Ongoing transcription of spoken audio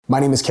My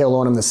name is Cale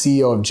Owen. I'm the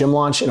CEO of Gym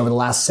Launch, and over the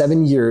last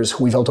 7 years,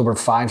 we've helped over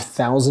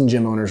 5,000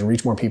 gym owners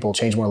reach more people,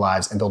 change more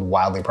lives, and build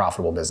wildly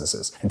profitable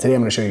businesses. And today I'm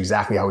going to show you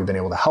exactly how we've been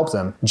able to help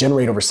them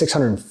generate over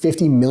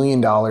 $650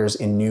 million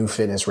in new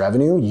fitness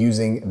revenue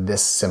using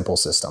this simple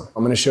system.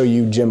 I'm going to show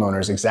you gym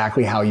owners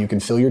exactly how you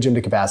can fill your gym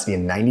to capacity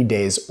in 90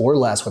 days or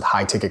less with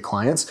high ticket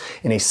clients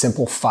in a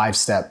simple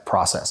 5-step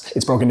process.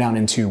 It's broken down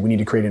into we need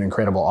to create an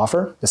incredible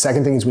offer. The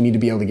second thing is we need to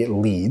be able to get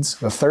leads.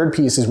 The third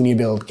piece is we need to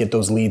be able to get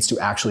those leads to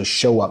actually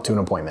show up to an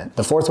appointment.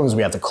 The fourth one is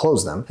we have to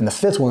close them. And the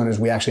fifth one is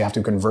we actually have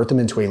to convert them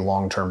into a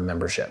long-term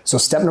membership. So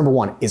step number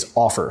 1 is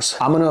offers.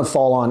 I'm going to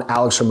fall on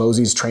Alex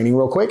Hormozi's training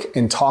real quick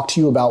and talk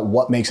to you about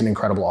what makes an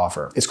incredible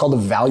offer. It's called the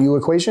value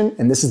equation,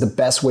 and this is the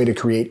best way to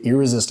create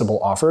irresistible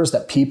offers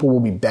that people will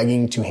be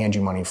begging to hand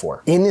you money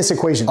for. In this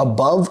equation,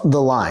 above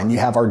the line, you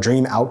have our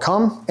dream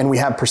outcome and we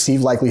have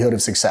perceived likelihood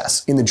of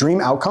success. In the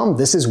dream outcome,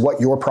 this is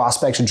what your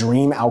prospect's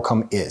dream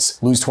outcome is.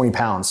 Lose 20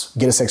 pounds,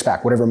 get a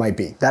six-pack, whatever it might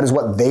be. That is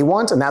what they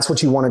want, and that's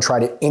what you want to try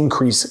to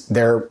increase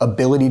their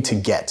ability to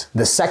get.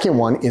 The second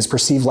one is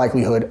perceived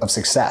likelihood of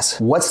success.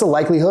 What's the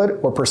likelihood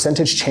or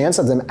percentage chance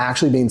of them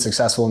actually being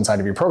successful inside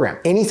of your program?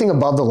 Anything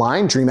above the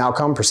line, dream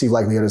outcome, perceived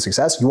likelihood of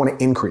success, you want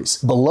to increase.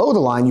 Below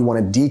the line, you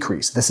want to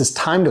decrease. This is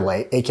time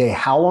delay, aka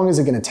how long is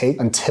it going to take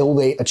until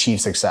they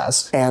achieve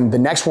success? And the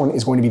next one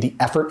is going to be the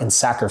effort and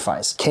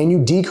sacrifice. Can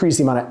you decrease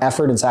the amount of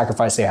effort and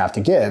sacrifice they have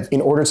to give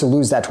in order to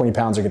lose that 20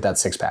 pounds or get that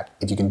six-pack?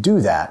 If you can do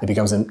that, it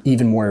becomes an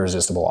even more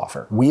irresistible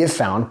offer. We have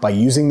found by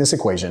using this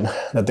equation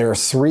that there are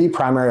 3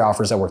 primary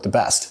offers that work the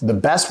best. The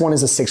best one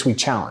is a 6-week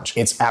challenge.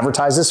 It's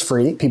advertised as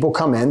free. People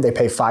come in, they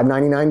pay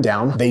 $5.99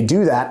 down. They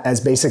do that as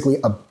basically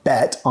a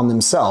bet on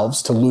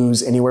themselves to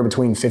lose anywhere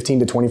between 15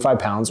 to 25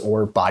 pounds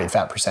or body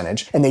fat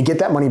percentage. And they get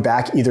that money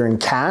back either in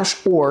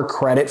cash or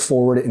credit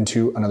forward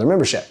into another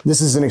membership.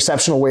 This is an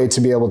exceptional way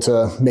to be able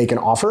to make an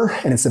offer,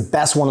 and it's the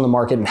best one on the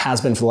market and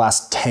has been for the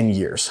last 10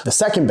 years. The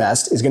second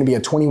best is going to be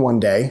a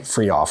 21-day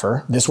free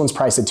offer. This one's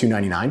priced at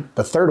 $299.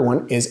 The third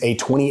one is a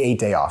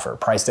 28-day offer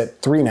priced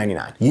at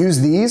 $399. Use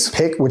these,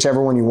 pick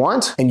whichever one you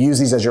want, and use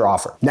these as your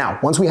offer. Now,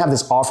 once we have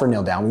this offer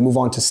nailed down, we move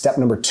on to step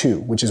number 2,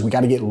 which is we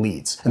got to get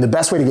leads. And the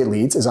best way to get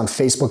leads is on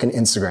Facebook and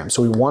Instagram.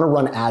 So we want to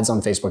run ads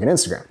on Facebook and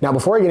Instagram. Now,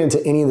 before I get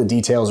into any of the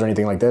details or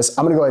anything like this,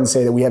 I'm going to go ahead and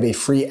say that we have a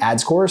free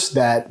ads course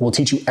that will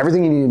teach you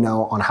everything you need to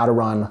know on how to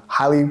run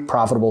highly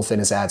profitable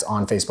fitness ads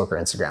on Facebook or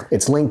Instagram.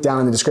 It's linked down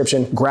in the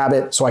description. Grab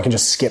it so I can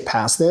just skip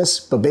past this.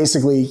 But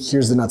basically,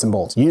 here's the nuts and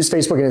bolts. Use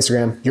Facebook and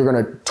Instagram. You're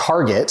going to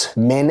target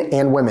men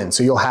and women.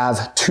 So you'll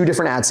have 2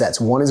 different ad sets.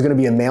 One is going to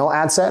be a male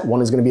ad set.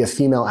 One is going to be a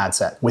female ad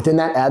set. Within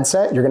that ad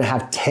set, you're going to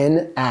have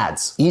 10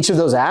 ads. Each of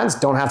those ads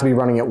don't have to be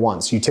running at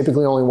once. You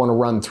typically only want to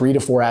run 3 to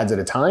 4 ads at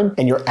a time,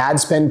 and your ad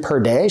spend per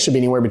day should be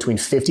anywhere between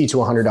 $50 to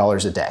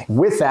 $100 a day.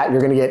 With that,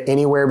 you're going to get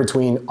anywhere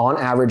between, on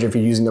average, if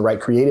you're using the right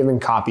creative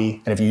and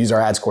copy, and if you use our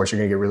ads course, you're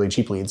going to get really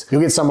cheap leads.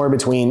 You'll get somewhere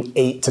between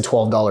 $8 to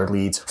 $12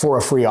 leads for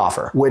a free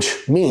offer,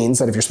 which means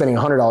that if you're spending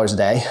 $100 a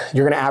day,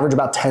 you're going to average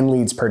about 10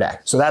 leads per day.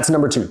 So that's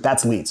number 2.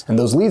 That's leads. And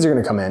those leads are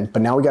going to come in,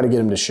 but now we got to get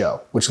them to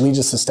show, which leads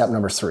us to step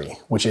number 3,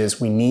 which is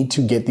we need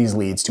to get these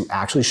leads to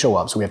actually show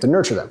up. So we have to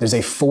nurture them. There's a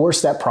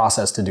 4-step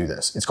process to do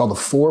this. It's called the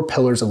 4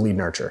 pillars of lead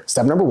nurture.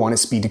 Step number 1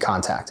 is speed to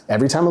contact.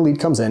 Every time a lead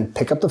comes in,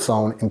 pick up the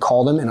phone and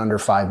call them in under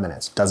 5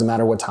 minutes. Doesn't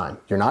matter what time.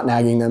 You're not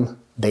nagging them.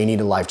 They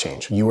need a life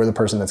change. You are the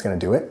person that's going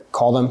to do it.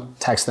 Call them,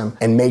 text them,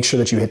 and make sure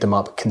that you hit them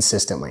up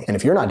consistently. And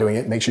if you're not doing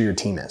it, make sure your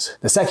team is.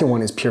 The second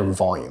one is pure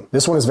volume.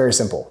 This one is very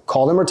simple.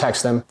 Call them or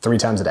text them 3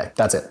 times a day.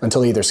 That's it.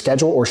 Until they either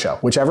schedule or show,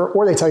 whichever,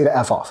 or they tell you to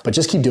F off. But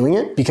just keep doing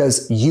it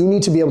because you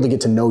need to be able to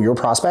get to know your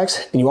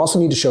prospects, and you also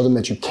need to show them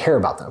that you care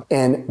about them.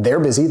 And they're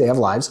busy, they have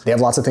lives, they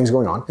have lots of things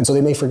going on, and so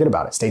they may forget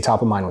about it. Stay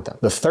top of mind with them.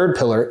 The third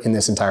pillar in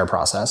this entire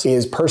process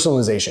is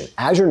personalization.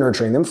 As you're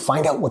nurturing them,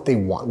 find out what they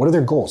want. What are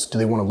their goals? Do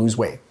they want to lose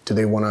weight? Do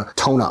they want to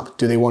tone up?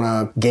 Do they want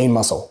to gain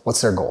muscle?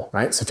 What's their goal,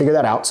 right? So figure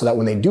that out so that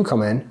when they do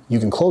come in, you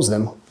can close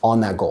them on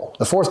that goal.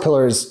 The fourth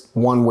pillar is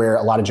one where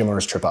a lot of gym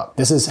owners trip up.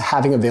 This is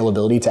having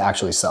availability to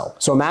actually sell.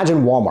 So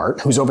imagine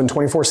Walmart, who's open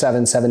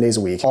 24/7, 7 days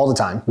a week, all the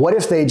time. What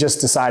if they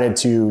just decided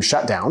to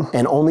shut down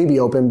and only be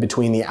open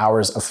between the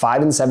hours of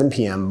 5 and 7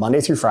 p.m. Monday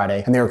through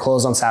Friday, and they were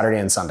closed on Saturday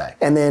and Sunday?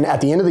 And then at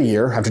the end of the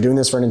year, after doing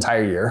this for an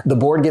entire year, the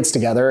board gets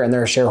together and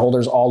their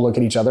shareholders all look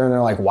at each other and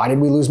they're like, why did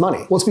we lose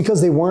money? Well, it's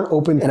because they weren't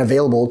open and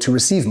available to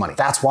receive money.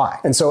 That's why.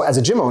 And so as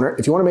a gym owner,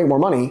 if you want to make more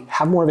money,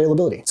 have more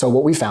availability. So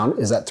what we found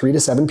is that 3 to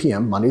 7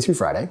 p.m. Monday through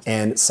Friday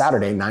and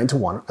Saturday 9 to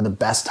 1 are the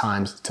best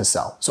times to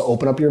sell. So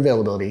open up your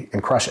availability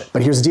and crush it.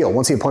 But here's the deal.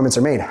 Once the appointments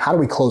are made, how do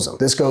we close them?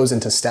 This goes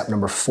into step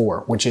number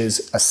 4, which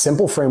is a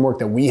simple framework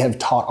that we have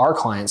taught our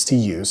clients to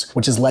use,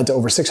 which has led to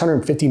over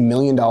 $650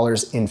 million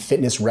in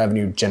fitness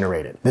revenue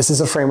generated. This is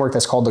a framework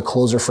that's called the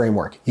Closer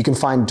Framework. You can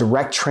find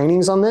direct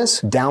trainings on this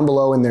down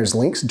below, and there's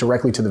links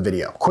directly to the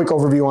video. Quick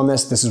overview on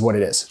this. This is what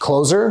it is.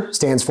 Closer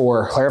stands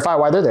for clarify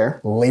why they're there,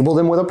 label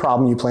them with a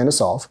problem you plan to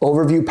solve,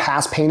 overview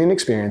past pain and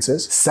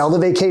experiences, sell the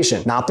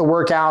vacation, Not the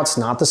workouts,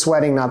 not the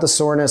sweating, not the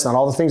soreness, not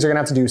all the things they're gonna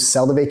have to do.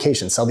 Sell the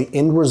vacation, sell the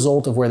end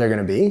result of where they're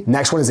gonna be.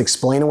 Next one is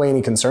explain away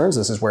any concerns.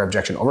 This is where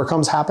objection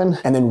overcomes happen.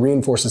 And then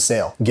reinforce the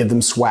sale. Give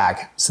them swag,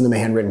 send them a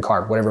handwritten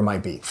card, whatever it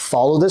might be.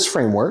 Follow this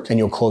framework and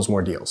you'll close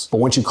more deals. But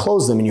once you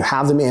close them and you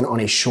have them in on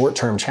a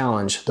short-term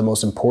challenge, the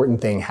most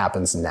important thing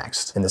happens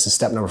next. And this is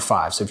step number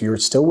 5. So if you're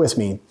still with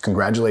me,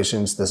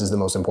 congratulations, this is the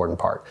most important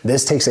part.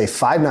 This takes a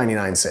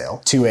 $599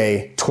 sale to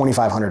a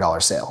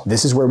 $2,500 sale.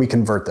 This is where we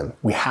convert them.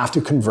 We have to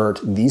convert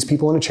these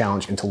people in a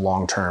challenge into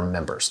long-term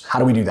members. How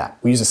do we do that?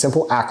 We use a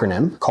simple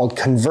acronym called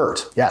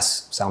CONVERT.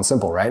 Yes, sounds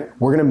simple, right?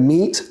 We're gonna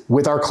meet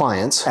with our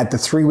clients at the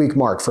 3-week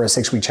mark for a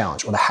 6-week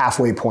challenge, or the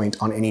halfway point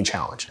on any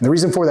challenge. And the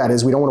reason for that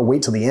is we don't wanna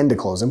wait till the end to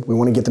close them. We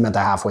wanna get them at the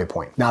halfway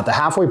point. Now at the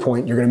halfway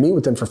point, you're gonna meet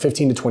with them for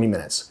 15 to 20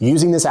 minutes.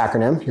 Using this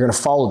acronym, you're gonna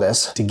follow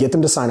this to get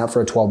them to sign up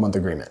for a 12-month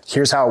agreement.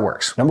 Here's how it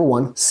works. Number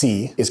 1,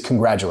 C, is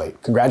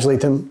congratulate.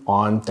 Congratulate them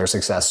on their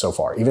success so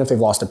far. Even if they've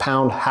lost a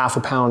pound, half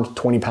a pound,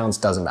 20 pounds,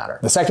 doesn't matter.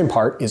 The second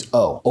part is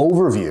O,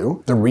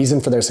 overview the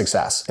reason for their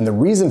success. And the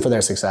reason for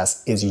their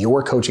success is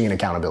your coaching and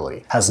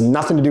accountability. Has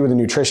nothing to do with the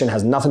nutrition,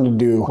 has nothing to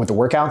do with the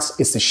workouts.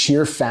 It's the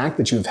sheer fact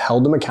that you have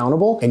held them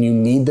accountable and you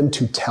need them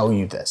to tell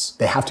you this.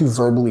 They have to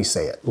verbally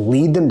say it.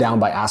 Lead them down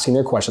by asking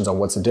their questions on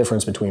what's the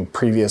difference between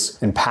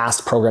previous and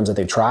past programs that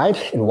they tried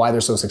and why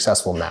they're so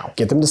successful now.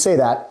 Get them to say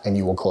that and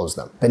you will close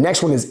them. The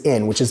next one is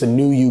in, which is the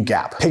new you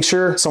gap.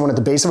 Picture someone at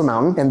the base of a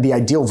mountain and the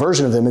ideal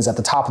version of them is at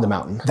the top of the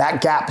mountain.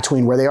 That gap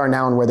between where they are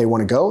now and where they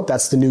want to go,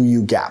 that's the new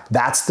you gap.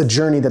 That's the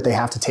journey that they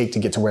have to take to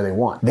get to where they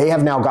want. They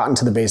have now gotten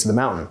to the base of the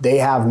mountain. They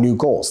have new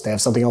goals. They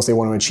have something else they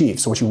want to achieve.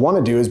 So what you want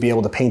to do is be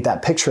able to paint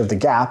that picture of the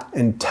gap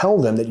and tell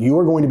them that you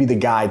are going to be the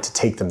guide to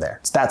take them there.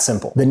 It's that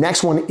simple. The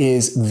next one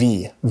is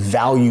V,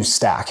 value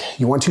stack.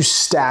 You want to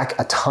stack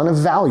a ton of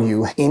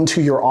value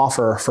into your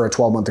offer for a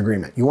 12-month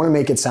agreement. You want to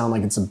make it sound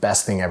like it's the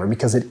best thing ever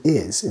because it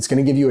is. It's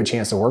going to give you a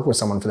chance to work with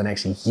someone for the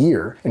next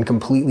year and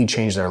completely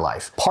change their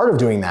life. Part of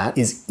doing that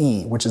is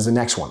E, which is the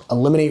next one,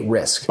 eliminate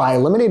risk. By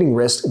eliminating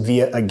risk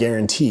via a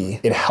guarantee,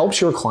 it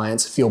helps your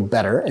clients feel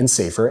better and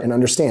safer and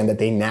understand that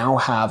they now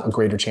have a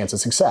greater chance of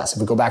success. If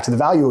we go back to the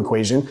value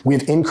equation,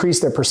 we've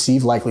increased their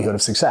perceived likelihood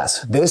of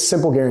success. This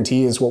simple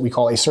guarantee is what we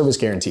call a service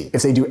guarantee.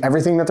 If they do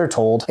everything that they're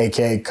told,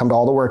 aka come to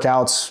all the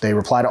workouts, they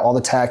reply to all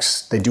the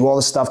texts, they do all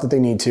the stuff that they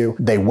need to,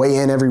 they weigh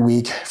in every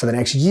week for the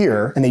next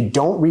year, and they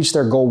don't reach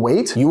their goal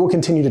weight, you will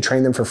continue to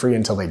train them for free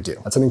until they do.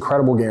 That's an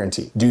incredible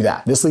guarantee. Do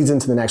that. This leads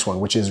into the next one,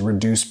 which is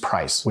reduce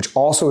price, which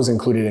also is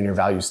included in your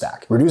value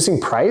stack. Reducing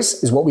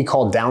price is what we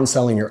call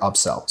downselling your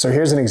upsell. So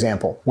here's an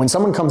example. When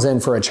someone comes in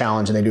for a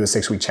challenge and they do a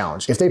 6-week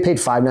challenge, if they paid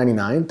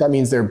 $599, that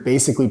means they're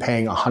basically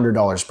paying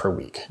 $100 per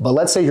week. But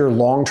let's say your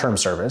long-term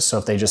service, so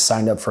if they just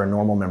signed up for a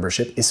normal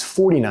membership, is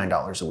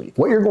 $49 a week.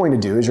 What you're going to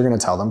do is you're going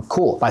to tell them,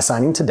 cool, by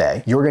signing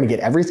today, you're going to get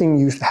everything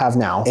you have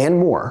now and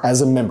more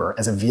as a member,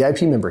 as a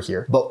VIP member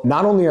here. But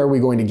not only are we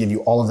going to give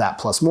you all of that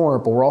plus more,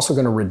 but we're also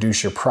going to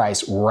reduce your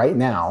price right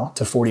now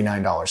to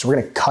 $49. So we're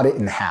going to cut it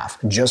in half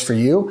just for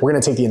you. We're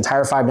going to take the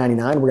entire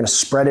 $599, we're going to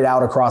spread it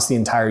out across the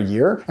entire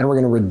year, and we're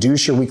going to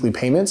reduce your weekly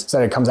payments so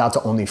that it comes out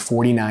to only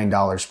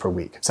 $49 per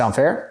week. Sound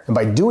fair? And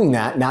by doing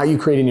that, now you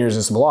create an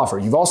irresistible offer.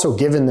 You've also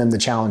given them the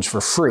challenge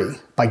for free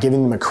by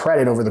giving them a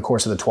credit over the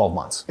course of the 12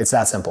 months. It's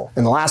that simple.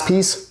 And the last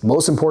piece,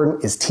 most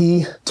important, is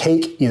T,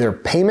 take either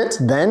payment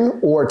then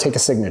or take a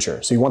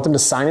signature. So you want them to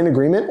sign an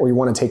agreement or you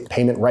want to take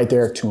payment right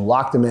there to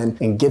lock them in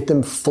and get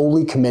them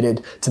fully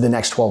committed to the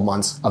next 12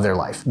 months of their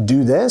life.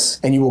 Do this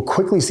and you will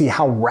quickly see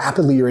how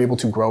rapidly you're able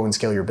to grow and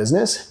scale your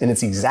business. And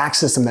it's the exact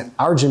system that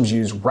our gyms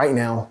use right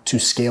now to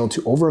scale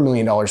to over $1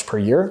 million per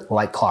year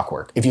like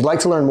clockwork. If you'd like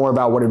to learn more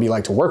about what it'd be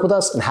like to work with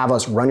us and have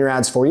us run your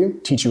ads for you,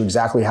 teach you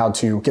exactly how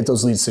to get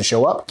those leads to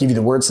show up, give you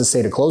the words to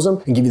say to close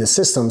them, and give you the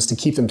systems to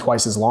keep them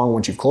twice as long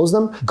once you've closed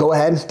them, go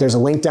ahead. There's a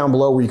link down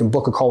below where you can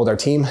book a call with our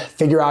team,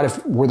 figure out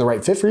if we're the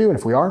right fit for you, and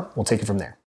if we are, we'll take it from there.